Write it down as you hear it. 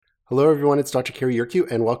Hello everyone, it's Dr. Kerry Yerkew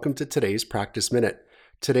and welcome to today's Practice Minute.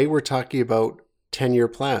 Today we're talking about 10-year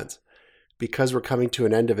plans. Because we're coming to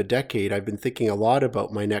an end of a decade, I've been thinking a lot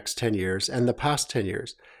about my next 10 years and the past 10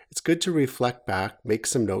 years. It's good to reflect back, make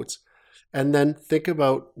some notes, and then think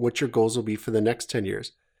about what your goals will be for the next 10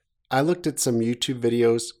 years. I looked at some YouTube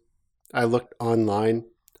videos, I looked online,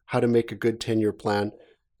 how to make a good 10-year plan,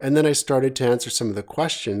 and then I started to answer some of the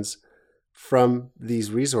questions from these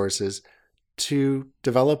resources to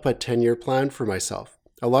develop a 10-year plan for myself.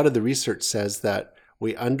 A lot of the research says that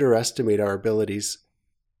we underestimate our abilities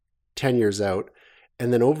 10 years out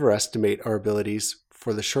and then overestimate our abilities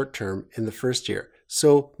for the short term in the first year.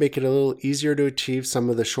 So make it a little easier to achieve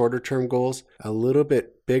some of the shorter term goals, a little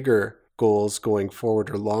bit bigger goals going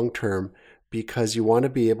forward or long term, because you want to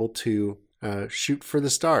be able to shoot for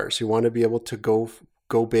the stars. You want to be able to go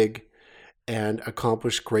big and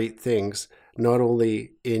accomplish great things, not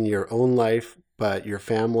only in your own life, but your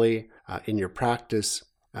family, in your practice,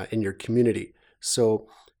 in your community. So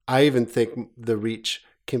I even think the reach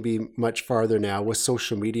can be much farther now with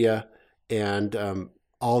social media and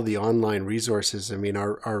all the online resources. I mean,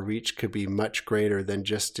 our reach could be much greater than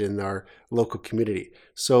just in our local community.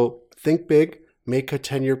 So think big, make a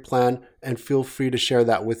 10-year plan, and feel free to share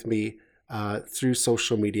that with me through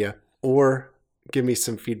social media, or give me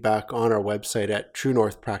some feedback on our website at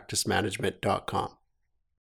truenorthpracticemanagement.com.